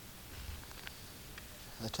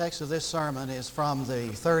The text of this sermon is from the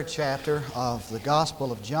 3rd chapter of the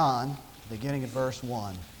Gospel of John, beginning at verse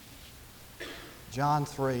 1. John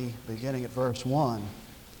 3, beginning at verse 1.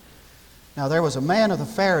 Now there was a man of the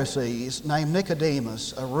Pharisees named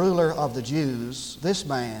Nicodemus, a ruler of the Jews. This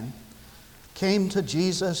man came to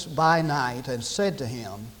Jesus by night and said to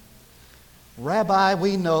him, Rabbi,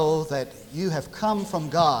 we know that you have come from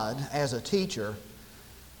God as a teacher,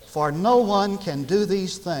 for no one can do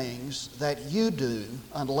these things that you do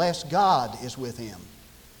unless God is with him.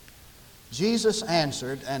 Jesus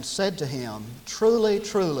answered and said to him, Truly,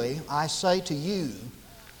 truly, I say to you,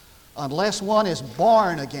 unless one is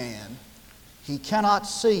born again, he cannot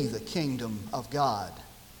see the kingdom of God.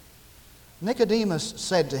 Nicodemus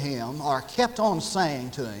said to him, or kept on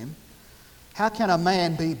saying to him, How can a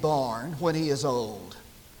man be born when he is old?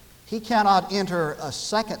 He cannot enter a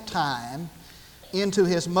second time into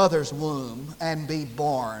his mother's womb and be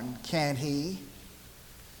born, can he?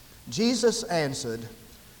 Jesus answered,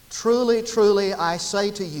 Truly, truly, I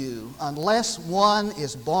say to you, unless one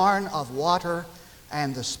is born of water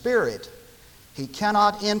and the Spirit, he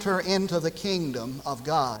cannot enter into the kingdom of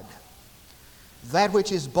God. That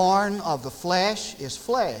which is born of the flesh is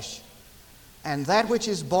flesh, and that which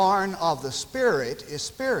is born of the Spirit is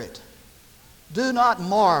spirit. Do not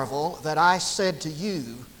marvel that I said to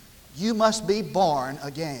you, You must be born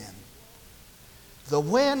again. The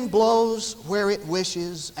wind blows where it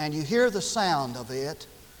wishes, and you hear the sound of it,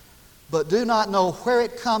 but do not know where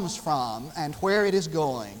it comes from and where it is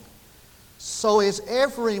going. So is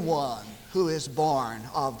everyone who is born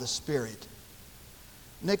of the Spirit.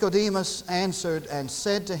 Nicodemus answered and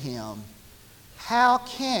said to him, How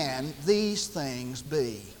can these things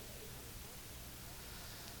be?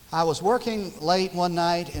 I was working late one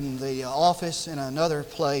night in the office in another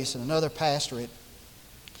place, in another pastorate,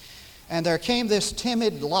 and there came this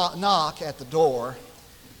timid knock at the door,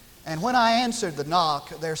 and when I answered the knock,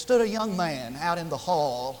 there stood a young man out in the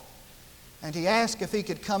hall, and he asked if he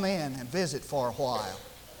could come in and visit for a while.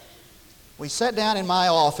 We sat down in my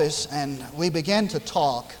office and we began to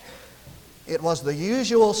talk. It was the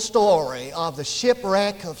usual story of the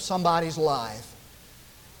shipwreck of somebody's life.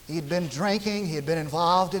 He'd been drinking, he'd been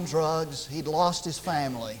involved in drugs, he'd lost his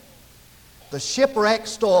family. The shipwreck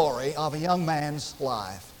story of a young man's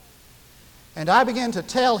life. And I began to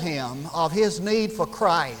tell him of his need for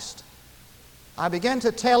Christ. I began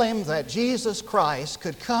to tell him that Jesus Christ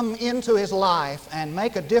could come into his life and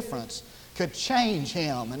make a difference, could change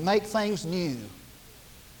him and make things new.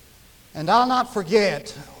 And I'll not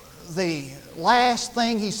forget the last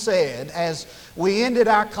thing he said as we ended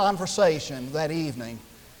our conversation that evening.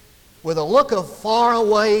 With a look of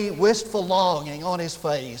faraway, wistful longing on his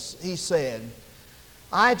face, he said,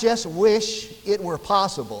 I just wish it were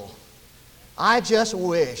possible. I just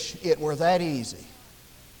wish it were that easy.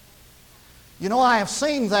 You know, I have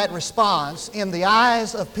seen that response in the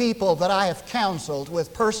eyes of people that I have counseled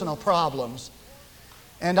with personal problems.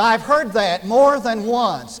 And I've heard that more than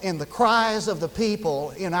once in the cries of the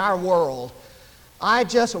people in our world. I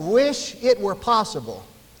just wish it were possible.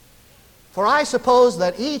 For I suppose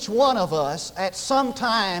that each one of us at some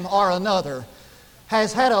time or another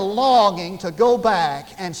has had a longing to go back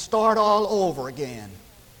and start all over again.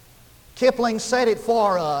 Kipling said it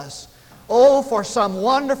for us, Oh, for some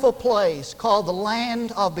wonderful place called the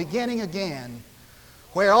land of beginning again,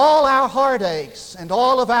 where all our heartaches and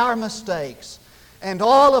all of our mistakes and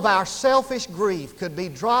all of our selfish grief could be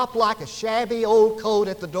dropped like a shabby old coat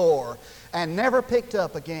at the door and never picked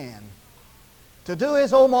up again. To do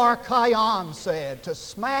as Omar Khayyam said, to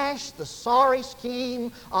smash the sorry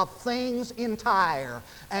scheme of things entire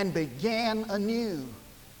and begin anew.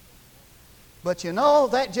 But you know,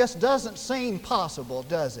 that just doesn't seem possible,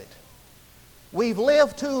 does it? We've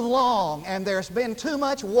lived too long and there's been too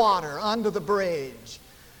much water under the bridge.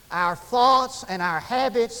 Our thoughts and our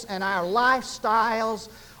habits and our lifestyles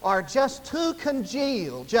are just too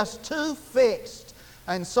congealed, just too fixed.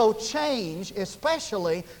 And so change,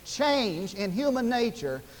 especially change in human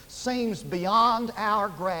nature, seems beyond our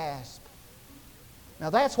grasp. Now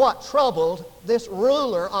that's what troubled this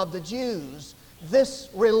ruler of the Jews, this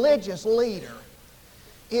religious leader.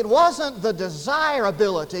 It wasn't the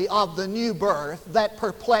desirability of the new birth that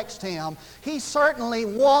perplexed him. He certainly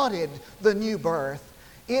wanted the new birth.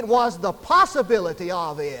 It was the possibility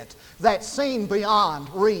of it that seemed beyond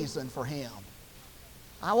reason for him.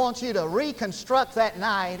 I want you to reconstruct that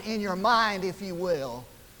night in your mind, if you will.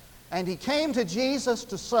 And he came to Jesus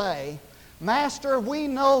to say, Master, we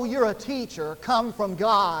know you're a teacher come from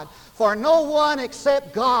God, for no one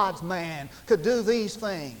except God's man could do these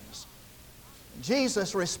things.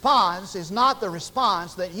 Jesus' response is not the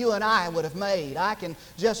response that you and I would have made. I can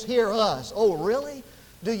just hear us. Oh, really?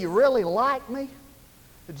 Do you really like me?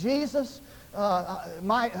 Jesus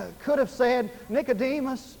could have said,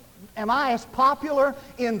 Nicodemus, am I as popular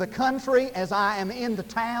in the country as I am in the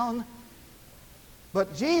town?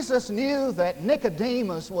 But Jesus knew that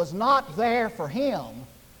Nicodemus was not there for him.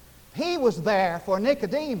 He was there for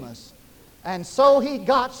Nicodemus. And so he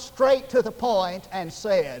got straight to the point and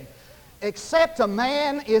said, except a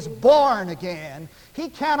man is born again, he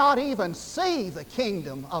cannot even see the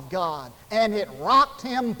kingdom of God. And it rocked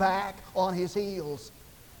him back on his heels.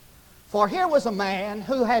 For here was a man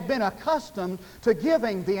who had been accustomed to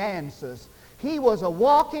giving the answers. He was a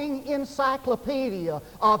walking encyclopedia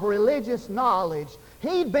of religious knowledge.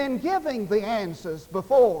 He'd been giving the answers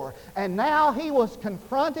before, and now he was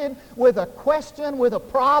confronted with a question, with a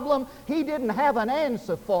problem he didn't have an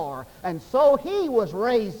answer for. And so he was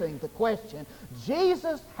raising the question,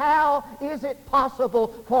 Jesus, how is it possible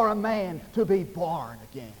for a man to be born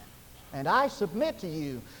again? And I submit to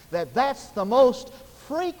you that that's the most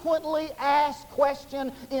frequently asked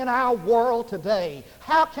question in our world today.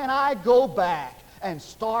 How can I go back and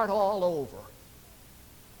start all over?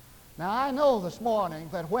 Now, I know this morning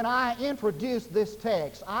that when I introduce this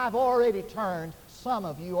text, I've already turned some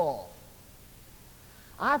of you off.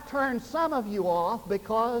 I've turned some of you off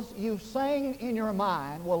because you saying in your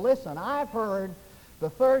mind, well, listen, I've heard the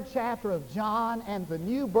 3rd chapter of John and the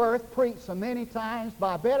new birth preached so many times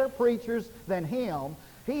by better preachers than him.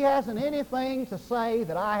 He hasn't anything to say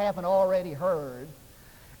that I haven't already heard.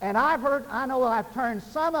 And I know I've turned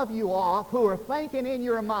some of you off who are thinking in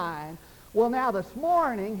your mind, well, now this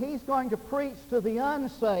morning he's going to preach to the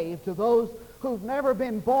unsaved, to those who've never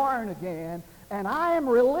been born again. And I am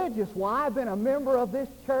religious. Well, I've been a member of this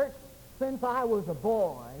church since I was a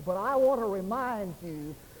boy. But I want to remind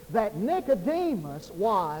you that Nicodemus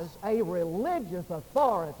was a religious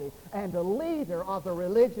authority and a leader of the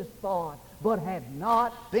religious thought, but had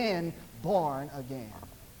not been born again.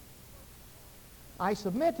 I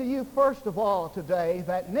submit to you, first of all, today,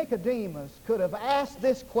 that Nicodemus could have asked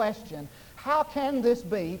this question, how can this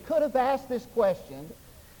be? He could have asked this question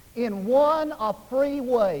in one of 3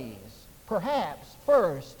 ways. Perhaps,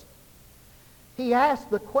 first, he asked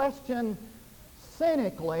the question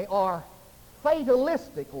cynically or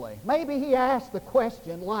fatalistically. Maybe he asked the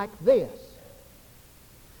question like this: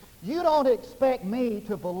 you don't expect me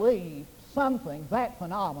to believe something that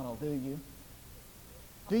phenomenal, do you?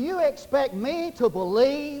 Do you expect me to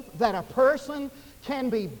believe that a person can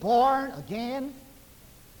be born again?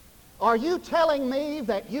 Are you telling me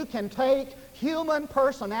that you can take human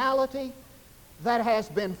personality that has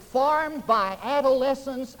been formed by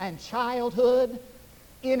adolescence and childhood,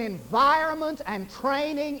 in environment and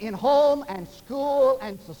training in home and school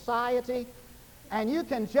and society, and you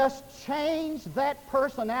can just change that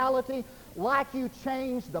personality like you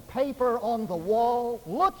change the paper on the wall?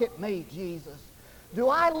 Look at me, Jesus. Do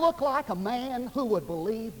I look like a man who would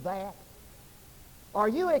believe that? Are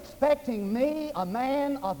you expecting me, a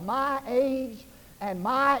man of my age and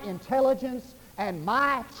my intelligence and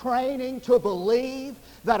my training, to believe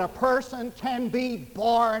that a person can be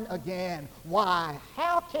born again? Why?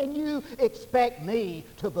 How can you expect me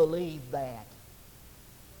to believe that?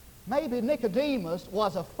 Maybe Nicodemus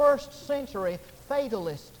was a 1st century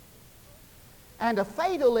fatalist. And a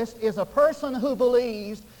fatalist is a person who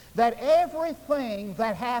believes that everything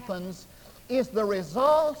that happens is the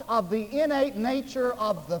result of the innate nature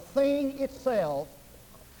of the thing itself,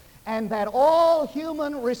 and that all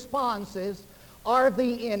human responses are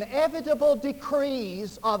the inevitable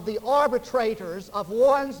decrees of the arbitrators of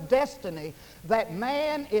one's destiny, that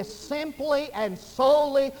man is simply and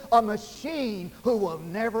solely a machine who will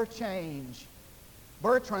never change.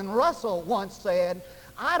 Bertrand Russell once said,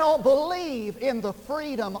 I don't believe in the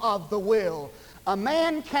freedom of the will. A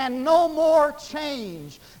man can no more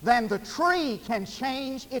change than the tree can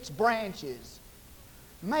change its branches.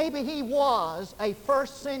 Maybe he was a 1st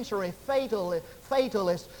century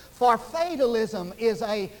fatalist, for fatalism is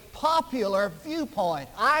a popular viewpoint.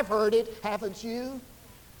 I've heard it, haven't you?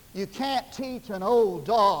 You can't teach an old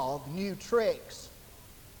dog new tricks.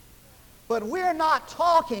 But we're not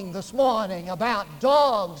talking this morning about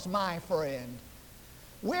dogs, my friend.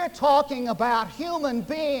 We're talking about human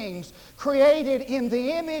beings created in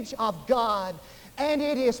the image of God, and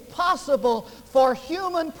it is possible for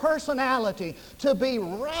human personality to be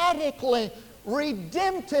radically,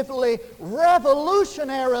 redemptively,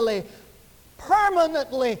 revolutionarily,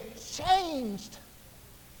 permanently changed.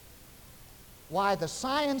 Why, the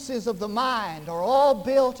sciences of the mind are all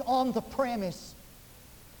built on the premise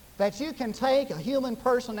that you can take a human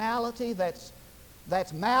personality that's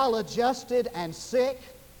that's maladjusted and sick,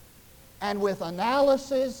 and with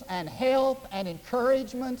analysis and help and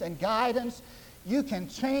encouragement and guidance, you can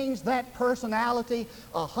change that personality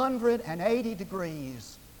 180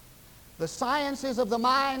 degrees. The sciences of the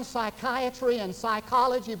mind, psychiatry and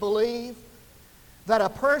psychology, believe that a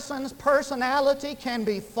person's personality can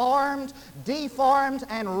be formed, deformed,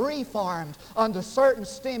 and reformed under certain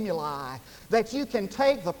stimuli. That you can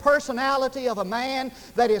take the personality of a man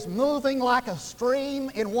that is moving like a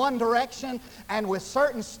stream in one direction, and with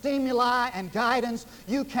certain stimuli and guidance,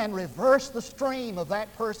 you can reverse the stream of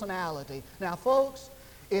that personality. Now, folks,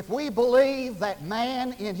 if we believe that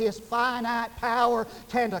man in his finite power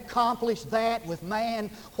can accomplish that with man,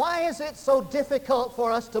 why is it so difficult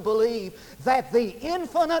for us to believe that the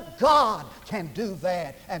infinite God can do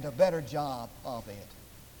that and a better job of it?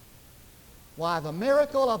 Why, the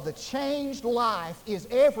miracle of the changed life is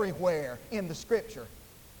everywhere in the Scripture.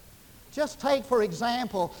 Just take, for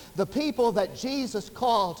example, the people that Jesus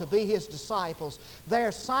called to be his disciples.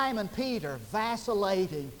 There's Simon Peter,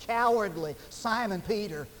 vacillating, cowardly Simon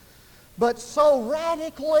Peter, but so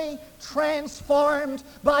radically transformed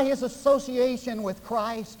by his association with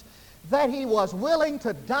Christ that he was willing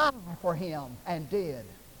to die for him, and did.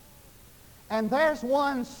 And there's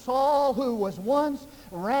one Saul, who was once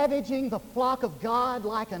ravaging the flock of God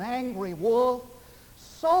like an angry wolf,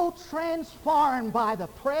 so transformed by the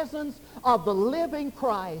presence of the living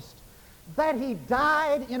Christ that he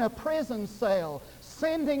died in a prison cell,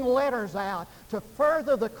 sending letters out to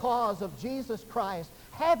further the cause of Jesus Christ,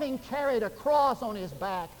 having carried a cross on his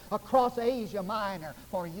back across Asia Minor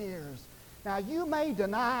for years. Now, you may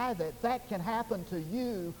deny that that can happen to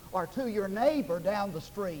you or to your neighbor down the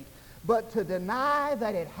street, but to deny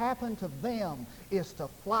that it happened to them is to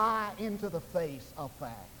fly into the face of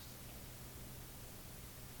facts.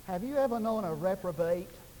 Have you ever known a reprobate?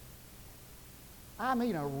 I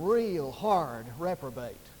mean a real hard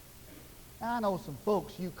reprobate. Now, I know some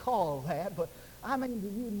folks you call that, but I mean, do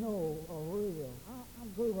you know a real? I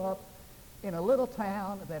grew up in a little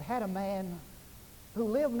town that had a man who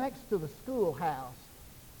lived next to the schoolhouse.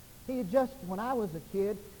 He had just, when I was a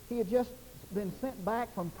kid, he had just been sent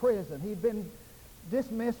back from prison. He'd been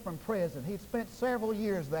dismissed from prison. He'd spent several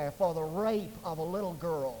years there for the rape of a little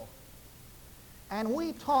girl. And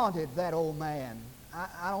we taunted that old man.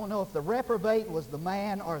 I don't know if the reprobate was the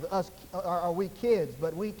man or or we kids,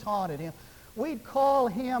 but we taunted him. We'd call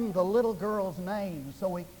him the little girl's name so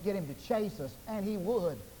we'd get him to chase us, and he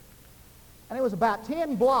would. And it was about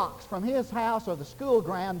 10 blocks from his house or the school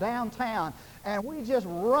ground downtown, and we'd just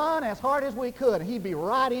run as hard as we could, and he'd be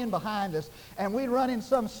right in behind us, and we'd run in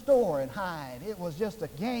some store and hide. It was just a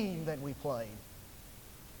game that we played.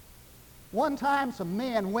 One time some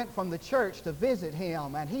men went from the church to visit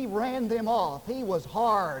him, and he ran them off. He was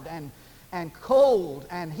hard and cold,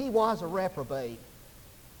 and he was a reprobate.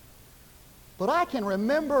 But I can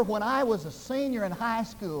remember when I was a senior in high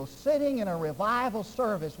school, sitting in a revival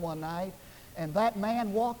service one night, and that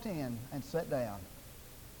man walked in and sat down.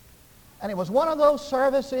 And it was one of those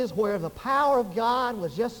services where the power of God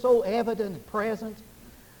was just so evident and present,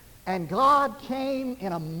 and God came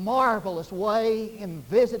in a marvelous way and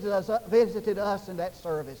visited us in that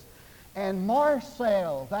service. And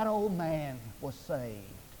Marcel, that old man, was saved.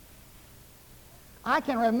 I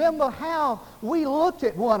can remember how we looked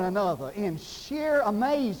at one another in sheer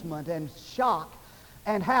amazement and shock,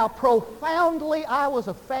 and how profoundly I was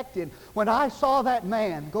affected when I saw that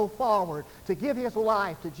man go forward to give his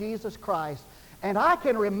life to Jesus Christ. And I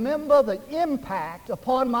can remember the impact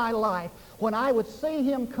upon my life when I would see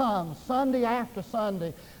him come Sunday after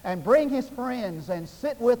Sunday and bring his friends and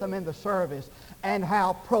sit with them in the service, and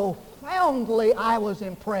how profoundly I was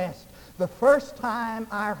impressed the first time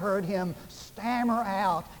I heard him stammer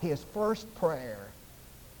out his first prayer.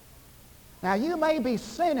 Now, you may be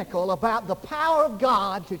cynical about the power of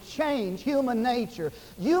God to change human nature.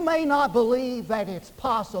 You may not believe that it's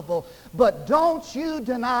possible, but don't you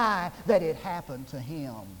deny that it happened to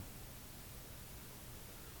him.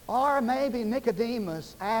 Or maybe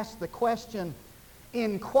Nicodemus asked the question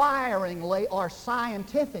inquiringly or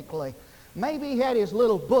scientifically. Maybe he had his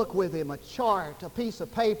little book with him, a chart, a piece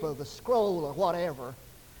of paper, the scroll or whatever.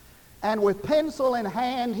 And with pencil in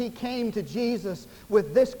hand, he came to Jesus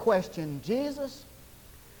with this question: Jesus,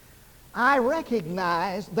 I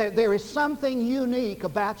recognize that there is something unique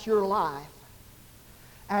about your life.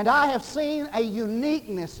 And I have seen a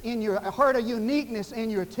uniqueness heard a uniqueness in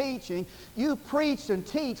your teaching. You preach and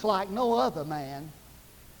teach like no other man.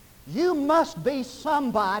 You must be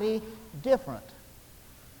somebody different.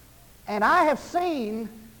 And I have seen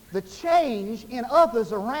the change in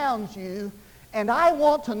others around you, And I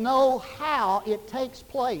want to know how it takes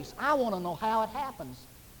place. I want to know how it happens.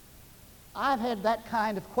 I've had that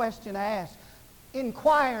kind of question asked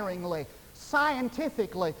inquiringly,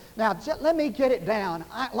 scientifically. Now, let me get it down.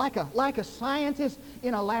 Like a scientist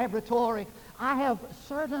in a laboratory, I have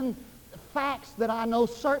certain facts that I know,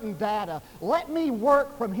 certain data. Let me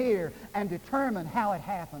work from here and determine how it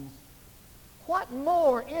happens. What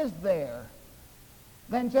more is there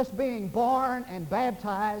than just being born and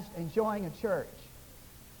baptized and joining a church?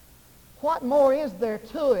 What more is there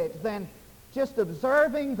to it than just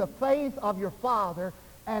observing the faith of your father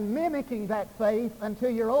and mimicking that faith until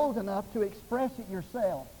you're old enough to express it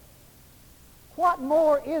yourself? What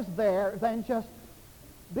more is there than just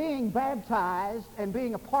being baptized and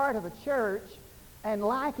being a part of a church and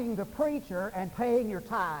liking the preacher and paying your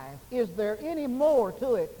tithe? Is there any more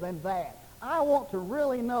to it than that? I want to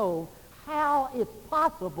really know how it's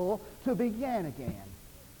possible to begin again.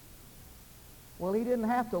 Well, he didn't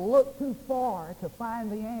have to look too far to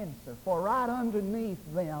find the answer, for right underneath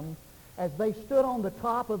them, as they stood on the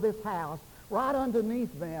top of this house, right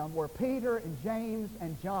underneath them were Peter and James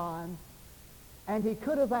and John, and he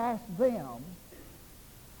could have asked them,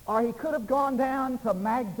 or he could have gone down to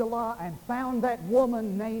Magdala and found that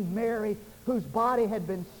woman named Mary whose body had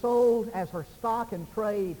been sold as her stock and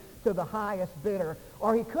trade to the highest bidder.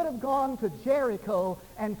 Or he could have gone to Jericho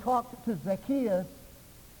and talked to Zacchaeus,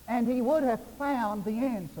 and he would have found the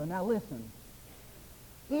answer. Now listen,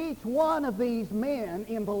 each one of these men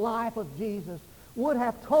in the life of Jesus would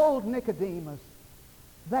have told Nicodemus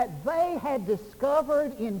that they had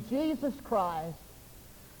discovered in Jesus Christ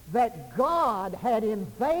that God had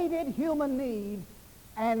invaded human need,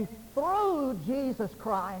 and through Jesus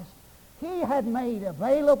Christ, he had made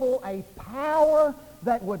available a power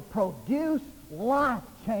that would produce life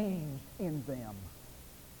change in them.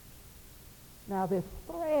 Now, this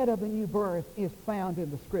thread of the new birth is found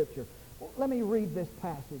in the Scripture. Let me read this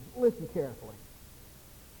passage. Listen carefully.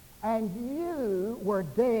 And you were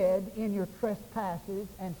dead in your trespasses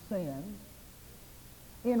and sins,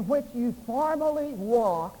 in which you formerly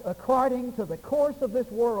walked according to the course of this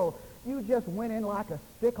world. You just went in like a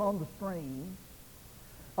stick on the stream.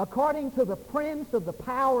 According to the prince of the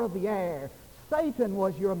power of the air, Satan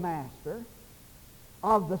was your master,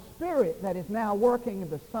 of the spirit that is now working in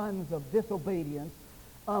the sons of disobedience.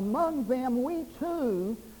 Among them we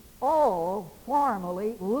too all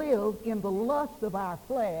formerly lived in the lust of our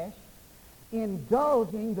flesh,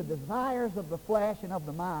 indulging the desires of the flesh and of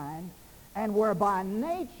the mind, and were by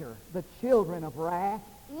nature the children of wrath,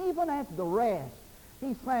 even as the rest.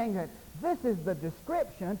 He's saying that this is the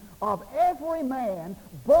description of every man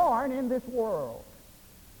born in this world.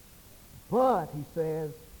 But, he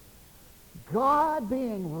says, God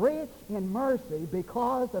being rich in mercy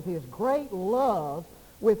because of his great love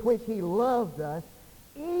with which he loved us,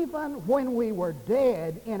 even when we were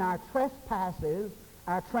dead in our trespasses,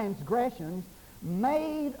 our transgressions,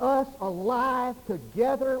 made us alive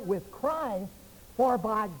together with Christ, for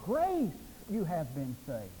by grace you have been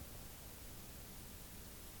saved.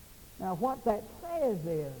 Now what that says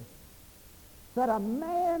is that a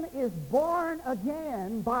man is born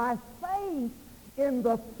again by faith in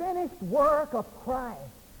the finished work of Christ,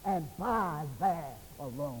 and by that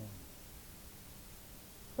alone.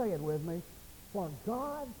 Say it with me. For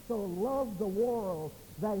God so loved the world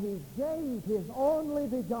that he gave his only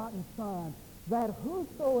begotten Son, that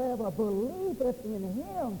whosoever believeth in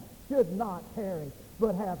him should not perish,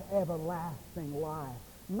 but have everlasting life.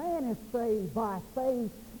 Man is saved by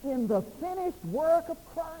faith in the finished work of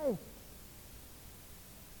Christ.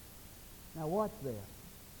 Now watch this.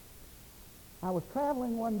 I was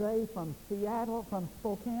traveling one day from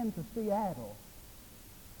Spokane to Seattle,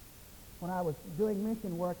 when I was doing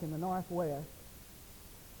mission work in the Northwest.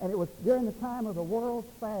 And it was during the time of the World's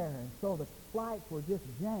Fair, and so the flights were just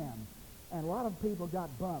jammed. And a lot of people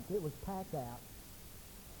got bumped. It was packed out.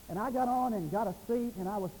 And I got on and got a seat, and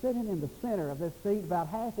I was sitting in the center of this seat, about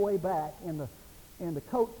halfway back in the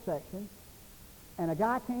coach section. And a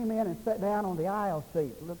guy came in and sat down on the aisle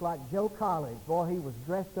seat. It looked like Joe College. Boy, he was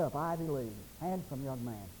dressed up, Ivy League. Handsome young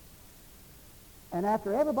man. And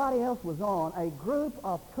after everybody else was on, a group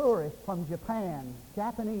of tourists from Japan,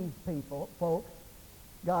 Japanese folks,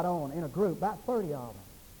 got on in a group, about 30 of them.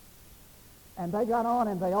 And they got on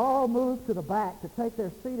and they all moved to the back to take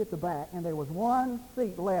their seat at the back. And there was one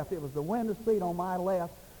seat left. It was the window seat on my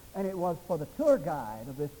left. And it was for the tour guide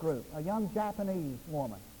of this group, a young Japanese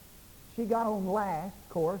woman. She got on last, of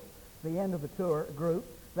course, the end of the tour group.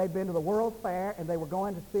 They'd been to the World Fair, and they were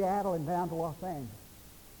going to Seattle and down to Los Angeles.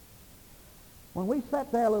 When we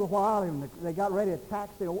sat there a little while and they got ready to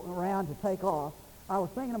taxi around to take off, I was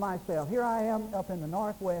thinking to myself, here I am up in the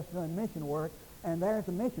Northwest doing mission work, and there's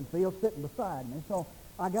a mission field sitting beside me. So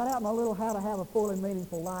I got out my little How to Have a Full and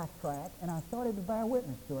Meaningful Life tract, and I started to bear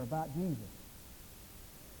witness to her about Jesus.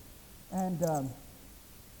 And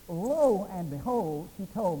lo and behold, she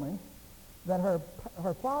told me that her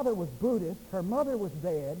father was Buddhist, her mother was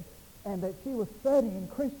dead, and that she was studying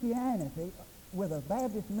Christianity with a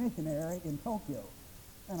Baptist missionary in Tokyo.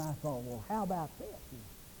 And I thought, well, how about this?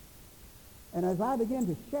 And as I began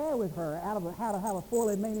to share with her out of How to Have a Full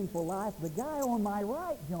and Meaningful Life, the guy on my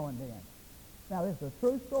right joined in. Now, this is a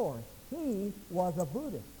true story. He was a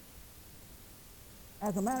Buddhist.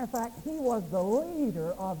 As a matter of fact, he was the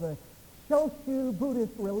leader of the Shoshu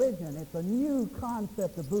Buddhist religion. It's a new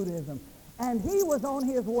concept of Buddhism. And he was on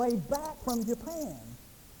his way back from Japan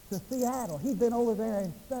to Seattle. He'd been over there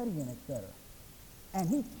and studying, etc. And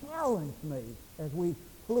he challenged me as we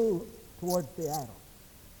flew towards Seattle.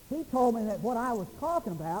 He told me that what I was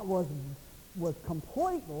talking about was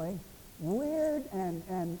completely weird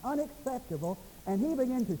and unacceptable, and he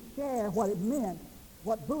began to share what it meant,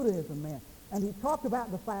 what Buddhism meant. And he talked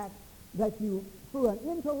about the fact that you, through an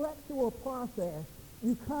intellectual process,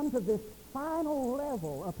 you come to this final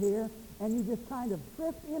level up here, and you just kind of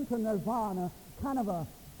drift into nirvana, kind of a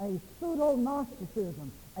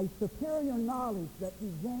pseudo-Gnosticism, a superior knowledge that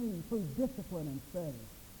you gain through discipline and study.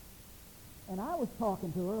 And I was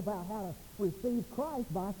talking to her about how to receive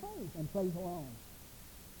Christ by faith and faith alone.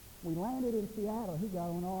 We landed in Seattle. He got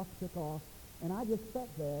on off, took off, and I just sat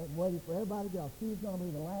there and waited for everybody to go. She was going to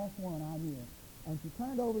be the last one I knew. And she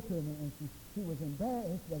turned over to me, and she was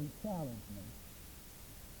embarrassed that he challenged me.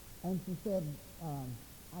 And she said,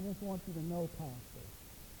 I just want you to know, Pastor,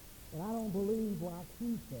 that I don't believe like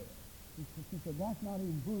he said. She said, that's not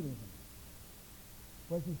even Buddhism.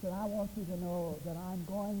 But she said, I want you to know that I'm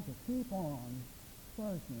going to keep on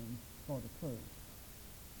searching for the truth.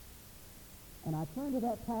 And I turned to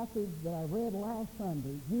that passage that I read last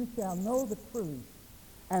Sunday, you shall know the truth,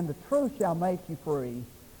 and the truth shall make you free.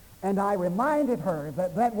 And I reminded her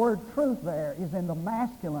that that word truth there is in the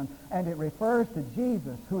masculine, and it refers to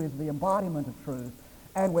Jesus, who is the embodiment of truth.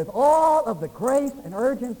 And with all of the grace and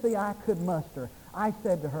urgency I could muster, I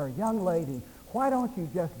said to her, young lady, why don't you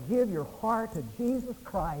just give your heart to Jesus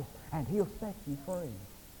Christ and he'll set you free?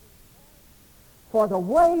 For the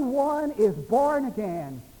way one is born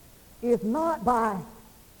again is not by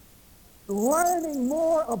learning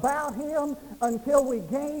more about him until we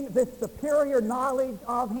gain this superior knowledge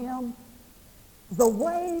of him. The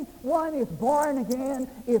way one is born again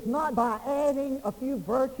is not by adding a few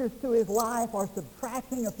virtues to his life or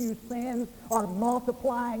subtracting a few sins or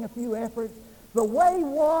multiplying a few efforts. The way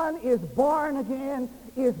one is born again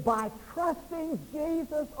is by trusting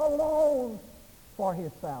Jesus alone for his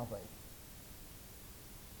salvation.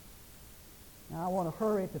 Now I want to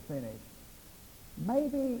hurry to finish.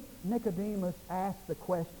 Maybe Nicodemus asked the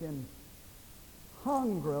question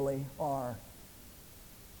hungrily or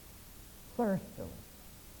thirstily.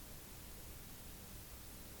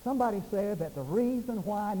 Somebody said that the reason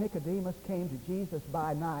why Nicodemus came to Jesus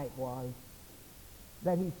by night was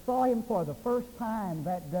that he saw him for the first time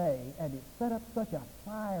that day, and it set up such a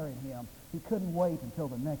fire in him, he couldn't wait until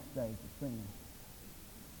the next day to see him.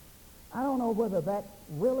 I don't know whether that's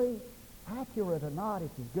really accurate or not.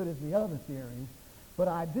 It's as good as the other theories. But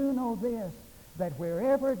I do know this, that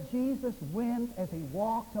wherever Jesus went as he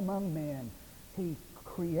walked among men, he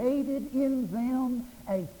created in them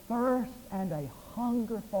a thirst and a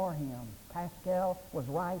hunger for him. Pascal was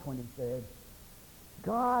right when he said,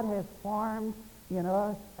 God has formed in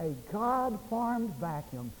us a God-formed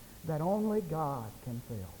vacuum that only God can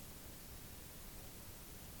fill.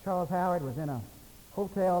 Charles Howard was in a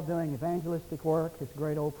hotel doing evangelistic work, this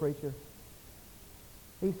great old preacher.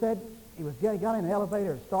 He said he got in an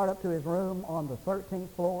elevator to start up to his room on the 13th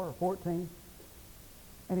floor or 14th.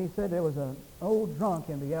 And he said there was an old drunk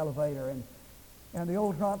in the elevator, and the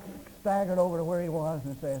old drunk staggered over to where he was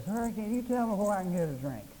and said, sir, can you tell me where I can get a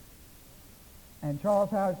drink? And Charles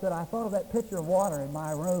Howard said, I thought of that pitcher of water in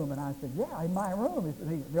my room. And I said, yeah, in my room.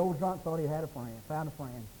 The old drunk thought he had a friend, found a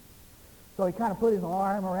friend. So he kind of put his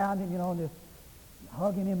arm around him, and just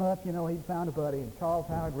hugging him up, he'd found a buddy. And Charles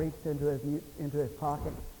Howard reached into his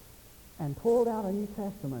pocket and pulled out a New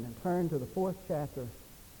Testament and turned to the 4th chapter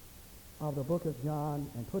of the book of John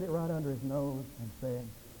and put it right under his nose and said,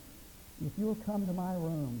 if you'll come to my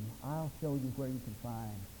room, I'll show you where you can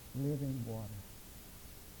find living water.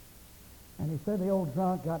 And he said the old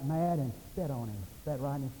drunk got mad and spit on him, spat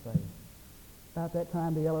right in his face. About that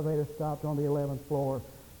time, the elevator stopped on the 11th floor.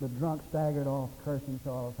 The drunk staggered off, cursing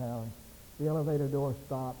Charles Howard. The elevator door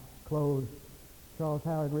stopped, closed. Charles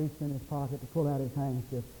Howard reached in his pocket to pull out his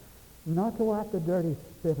handkerchief, not to wipe the dirty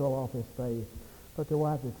spittle off his face, but to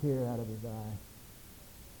wipe the tear out of his eye.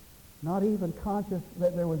 Not even conscious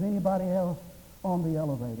that there was anybody else on the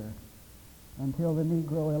elevator until the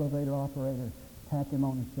Negro elevator operator tapped him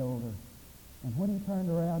on the shoulder. And when he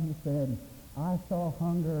turned around, he said, I saw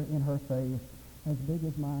hunger in her face as big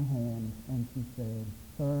as my hand. And she said,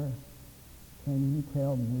 Sir, can you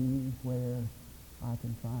tell me where I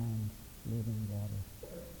can find living water?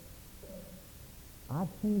 I've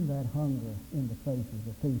seen that hunger in the faces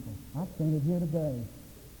of people. I've seen it here today.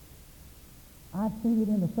 I've seen it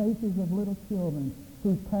in the faces of little children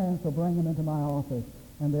whose parents will bring them into my office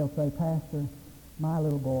and they'll say, Pastor, my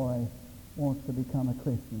little boy wants to become a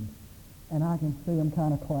Christian. And I can see them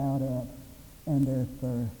kind of cloud up and their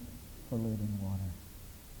thirst for living water.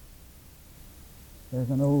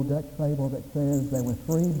 There's an old Dutch fable that says there were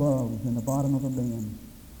 3 bulbs in the bottom of a bin.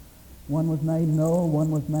 One was named No,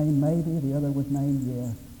 one was named Maybe, the other was named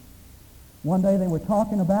Yes. One day they were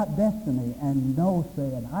talking about destiny, and No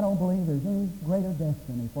said, I don't believe there's any greater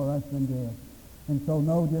destiny for us than this. And so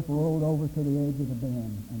No just rolled over to the edge of the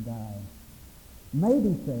bin and died.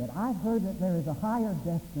 Maybe said, I've heard that there is a higher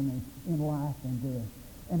destiny in life than this,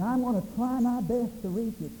 and I'm going to try my best to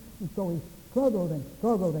reach it. And so he struggled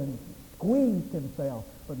and squeezed himself,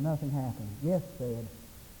 but nothing happened. Yes said,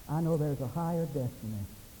 I know there's a higher destiny.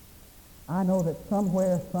 I know that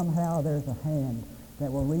somewhere, somehow, there's a hand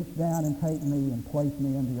that will reach down and take me and place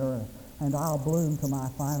me in the earth, and I'll bloom to my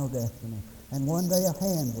final destiny. And one day a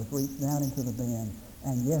hand was reached down into the bin,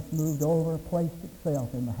 and Yes moved over, placed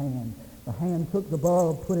itself in the hand. The hand took the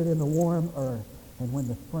bulb, put it in the warm earth, and when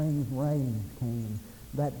the spring's rains came,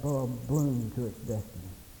 that bulb bloomed to its destiny.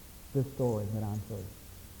 This story that I'm through.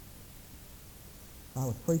 I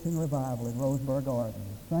was preaching revival in Roseburg, Oregon,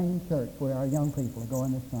 the same church where our young people are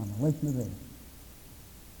going this summer. Listen to this.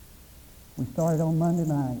 We started on Monday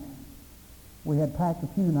night. We had packed a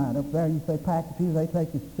pew night. Up there, you say packed a pew, they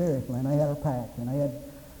take you seriously, and they had her packed. And they had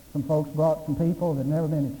some folks brought some people that had never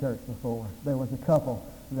been to church before. There was a couple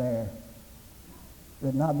there that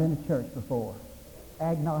had not been to church before,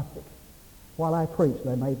 agnostic. While I preached,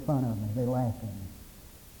 they made fun of me. They laughed at me.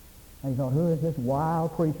 They thought, who is this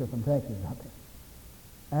wild preacher from Texas up there?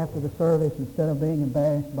 After the service, instead of being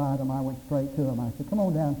embarrassed by them, I went straight to them. I said, come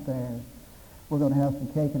on downstairs. We're going to have some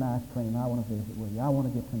cake and ice cream. I want to visit with you. I want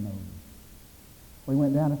to get to know you. We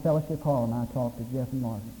went down to Fellowship Hall, and I talked to Jeff and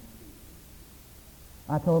Margaret.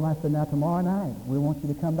 I told them, I said, now tomorrow night, we want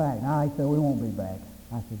you to come back. Now, he said, we won't be back.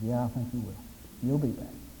 I said, yeah, I think you will. You'll be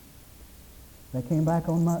back. They came back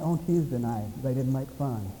on Tuesday night. They didn't make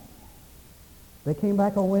fun. They came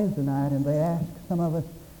back on Wednesday night, and they asked some of us,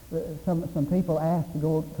 some people asked to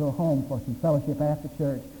go to a home for some fellowship after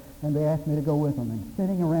church, and they asked me to go with them. And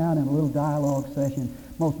sitting around in a little dialogue session,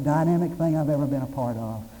 most dynamic thing I've ever been a part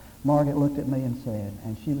of, Margaret looked at me and said,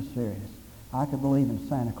 and she was serious, I could believe in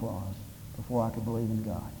Santa Claus before I could believe in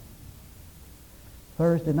God.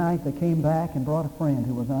 Thursday night, they came back and brought a friend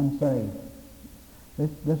who was unsaved.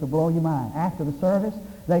 This will blow your mind. After the service,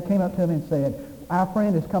 they came up to me and said, our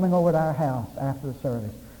friend is coming over to our house after the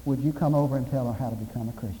service. Would you come over and tell her how to become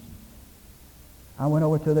a Christian? I went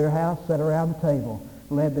over to their house, sat around the table,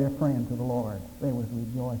 led their friend to the Lord. They was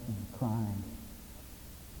rejoicing, crying.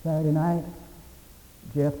 Saturday night,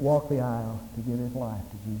 Jeff walked the aisle to give his life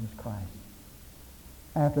to Jesus Christ.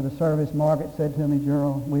 After the service, Margaret said to me,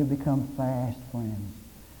 Gerald, we've become fast friends.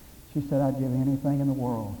 She said, I'd give anything in the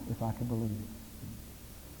world if I could believe it.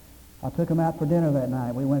 I took him out for dinner that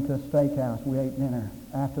night. We went to a steakhouse. We ate dinner.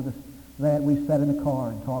 After that, we sat in the car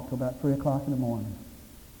and talked till about 3 o'clock in the morning.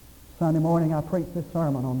 Sunday morning, I preached this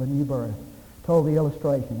sermon on the new birth, told the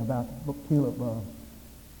illustration about the tulip bulb.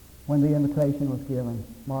 When the invitation was given,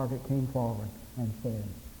 Margaret came forward and said,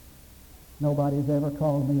 nobody's ever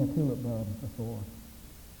called me a tulip bulb before,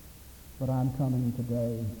 but I'm coming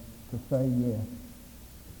today to say yes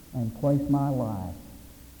and place my life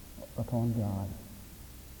upon God.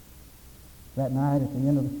 That night, at the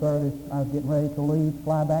end of the service, I was getting ready to leave,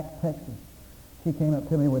 fly back to Texas. She came up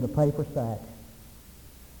to me with a paper sack.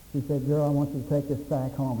 She said, Gerald, I want you to take this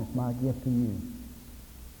sack home. It's my gift to you.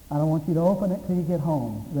 I don't want you to open it till you get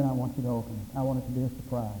home. Then I want you to open it. I want it to be a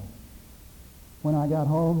surprise. When I got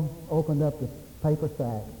home, opened up the paper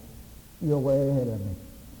sack, you're way ahead of me.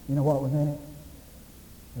 You know what was in it?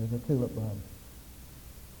 There was a tulip bulb.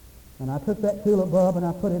 And I took that tulip bulb and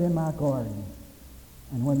I put it in my garden.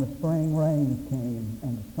 And when the spring rains came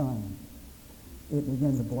and the sun, it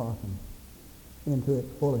began to blossom into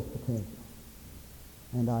its fullest potential.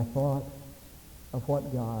 And I thought of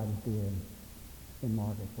what God did in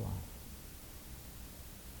Margaret's life.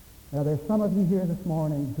 Now, there's some of you here this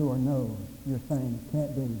morning who are no's. You're saying it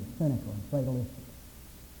can't be. You're cynical and fatalistic.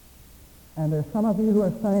 And there's some of you who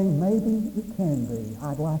are saying maybe it can be.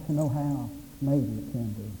 I'd like to know how. Maybe it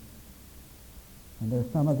can be. And there's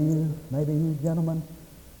some of you, maybe you gentlemen,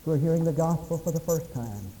 who are hearing the gospel for the first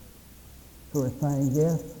time, who are saying,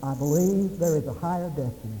 yes, I believe there is a higher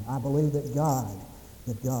destiny. I believe that God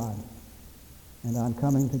is God. And I'm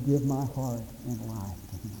coming to give my heart and life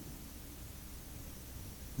to him.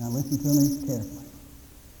 Now listen to me carefully.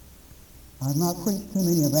 I've not preached too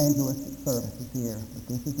many evangelistic services here, but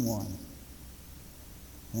this is one.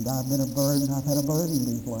 And I've had a burden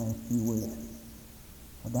these last few weeks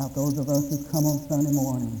about those of us who come on Sunday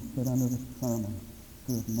morning and sit under the sermon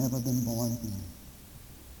who have never been born again.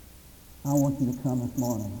 I want you to come this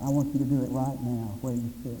morning. I want you to do it right now where you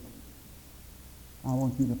sit. I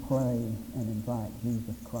want you to pray and invite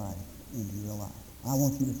Jesus Christ into your life. I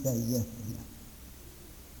want you to say yes to him.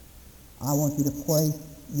 I want you to place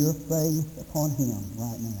your faith upon him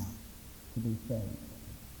right now to be saved.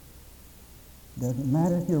 Doesn't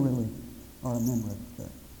matter if you're religious or a member of the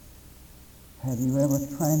church. Have you ever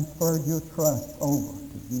transferred your trust over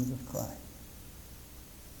to Jesus Christ?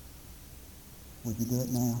 Would you do it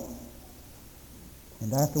now?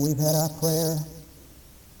 And after we've had our prayer,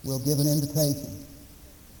 we'll give an invitation.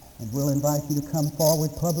 And we'll invite you to come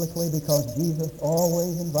forward publicly because Jesus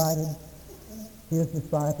always invited his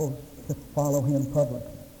disciples to follow him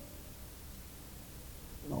publicly.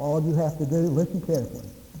 All you have to do, listen carefully,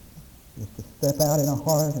 is to step out in a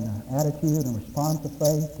heart and an attitude and response of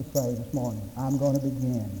faith to say this morning, I'm going to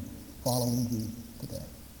begin following Jesus today.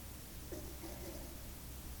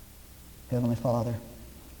 Heavenly Father,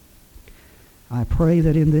 I pray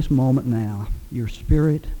that in this moment now, your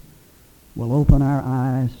Spirit will open our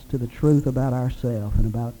eyes to the truth about ourselves and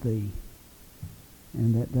about thee,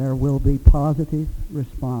 and that there will be positive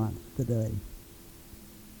response today.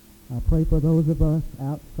 I pray for those of us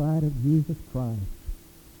outside of Jesus Christ,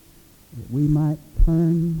 that we might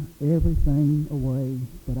turn everything away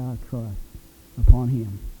but our trust upon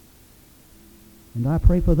him. And I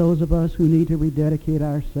pray for those of us who need to rededicate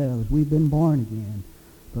ourselves. We've been born again,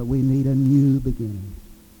 but we need a new beginning.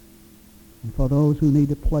 And for those who need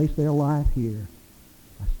to place their life here,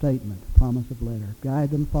 a statement, a promise of letter. Guide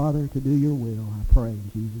them, Father, to do your will, I pray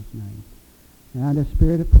in Jesus' name. Now in the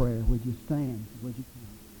spirit of prayer, would you stand? Would you come?